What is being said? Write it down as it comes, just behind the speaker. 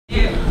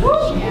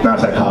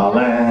Smells like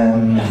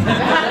Harlem.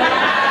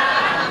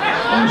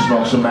 Want to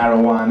smoke some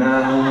marijuana?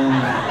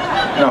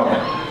 No,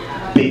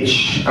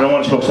 bitch, I don't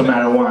want to smoke some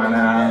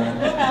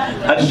marijuana.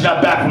 I just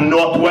got back from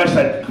Northwest.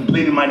 I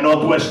completed my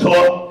Northwest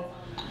tour.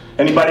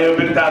 Anybody ever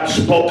been out to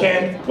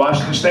Spokane,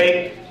 Washington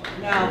State?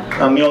 No.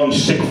 I'm the only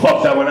sick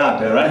fuck that went out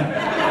there,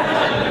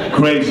 right?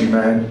 Crazy,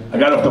 man. I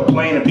got off the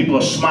plane and people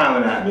are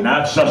smiling at me. Now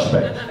that's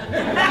suspect.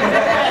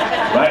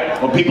 Right?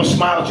 When people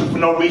smile at you for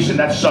no reason,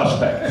 that's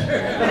suspect.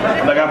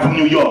 Like, I'm from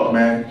New York,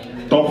 man.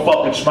 Don't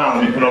fucking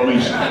smile at me for no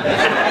reason.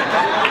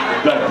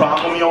 You got a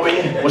problem with me over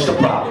here? What's the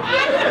problem?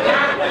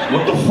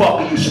 What the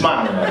fuck are you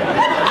smiling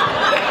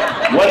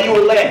at? What are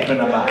you laughing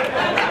about?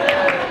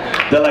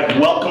 They're like,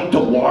 welcome to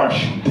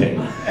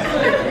Washington.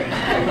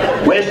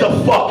 Where's the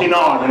fucking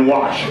R in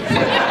Washington?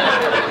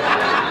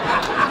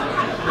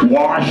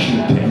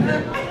 Washington.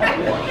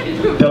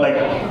 They're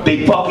like,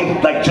 they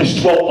fucking like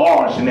just throw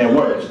R's in their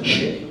words and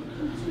shit.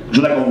 Would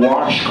you like a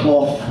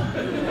washcloth?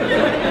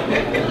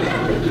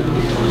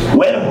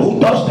 Who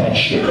does that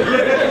shit?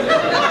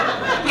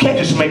 You can't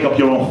just make up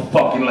your own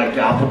fucking like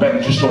alphabet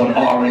and just throw an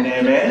R in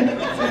there, man.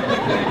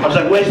 I was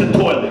like, where's the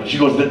toilet? She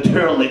goes, the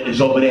toilet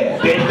is over there.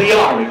 There's the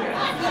R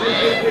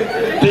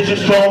again. They're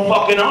just throwing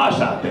fucking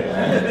R's out there,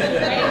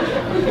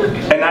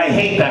 man. And I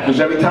hate that because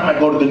every time I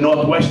go to the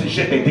Northwest and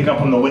shit, they think I'm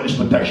from the Witness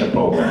Protection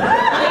Program.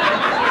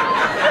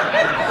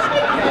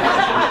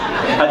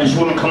 This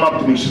woman come up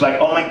to me, she's like,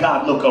 oh my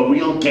God, look, a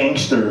real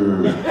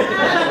gangster.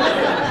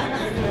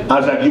 I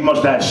was like, you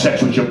must have had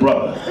sex with your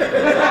brother.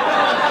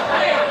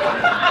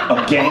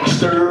 A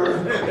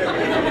gangster?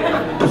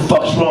 What the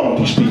fuck's wrong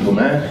with these people,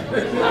 man?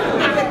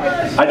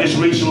 I just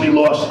recently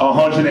lost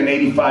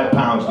 185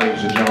 pounds,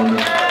 ladies and gentlemen.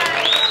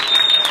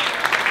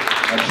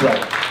 That's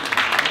right.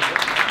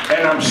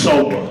 And I'm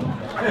sober.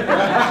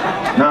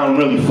 Now I'm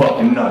really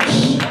fucking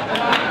nuts.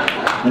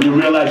 When you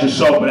realize you're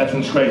sober, that's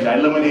what's crazy. I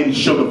eliminated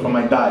sugar from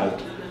my diet.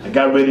 I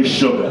got rid of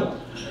sugar.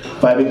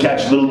 If I ever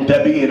catch Little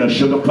Debbie and her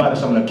sugar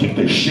products, I'm gonna kick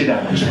the shit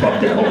out of this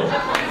fucking hole.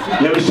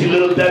 You ever see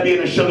Little Debbie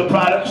and her sugar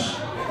products?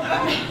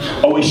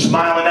 Always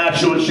smiling at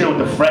you and shit with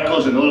the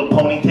freckles and the little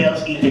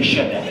ponytails. Eat the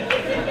sugar.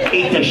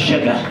 Eat the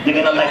sugar. You're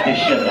gonna like the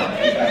sugar.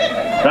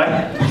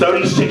 Right?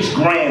 36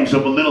 grams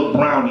of a little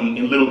brownie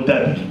in Little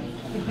Debbie.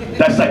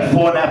 That's like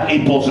 4.5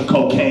 8 balls of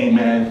cocaine,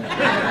 man.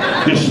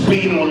 They're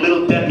speeding with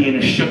Little Debbie and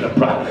her sugar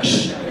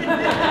products.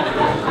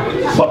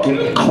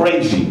 Fucking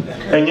crazy.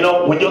 And you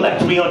know, when you're like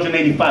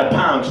 385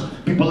 pounds,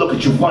 people look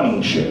at you funny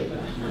and shit.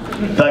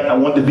 They're like, I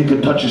wonder if he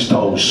could touch his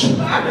toes.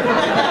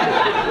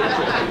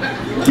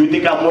 You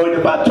think I'm worried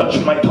about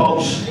touching my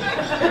toes?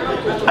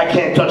 I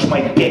can't touch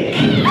my dick.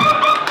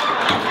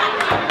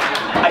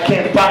 I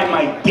can't find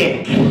my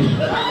dick.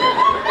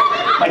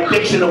 My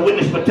dick's in a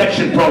Witness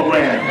Protection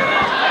Program.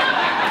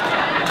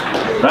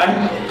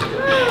 Right?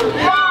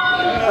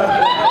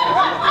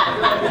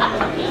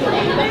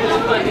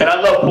 And I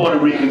love Puerto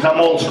Ricans. I'm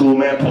old school,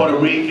 man. Puerto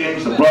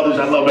Ricans, the brothers,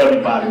 I love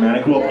everybody, man.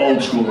 I grew up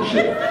old school and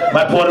shit.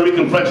 My Puerto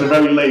Rican friends are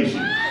very lazy.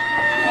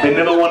 They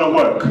never want to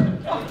work.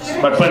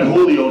 My friend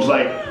Julio's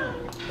like,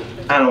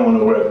 I don't want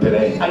to work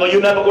today. I go, you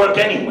never work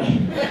anyway.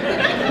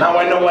 Now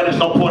I know why there's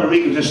no Puerto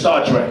Ricans in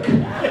Star Trek.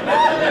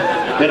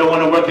 They don't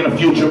want to work in the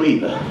future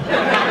either.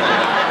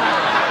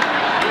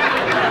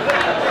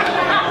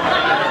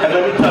 And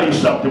let me tell you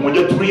something, when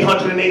you're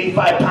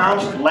 385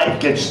 pounds, life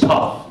gets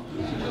tough.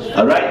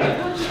 All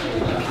right?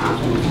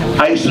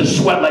 I used to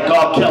sweat like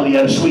R. Kelly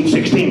at a Sweet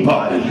 16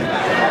 party.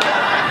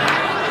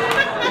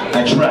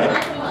 That's right.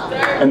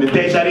 And the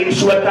days I didn't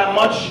sweat that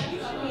much,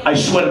 I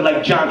sweated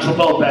like John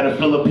Travolta at a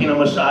Filipino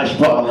massage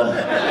parlor,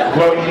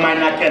 where you might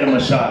not get a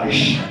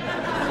massage.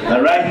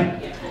 All right?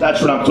 That's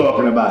what I'm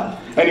talking about.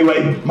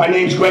 Anyway, my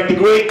name's Greg the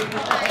Greek.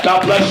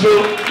 God bless you.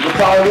 You can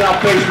follow me on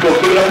Facebook.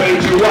 Give it up,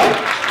 A.G. White.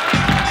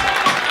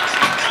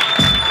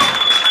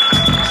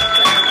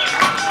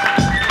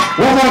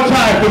 One more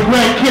time for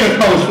Greg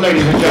Kittikos,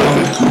 ladies and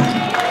gentlemen.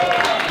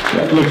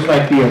 That looks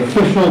like the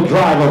official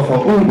driver for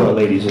Uber,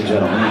 ladies and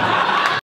gentlemen.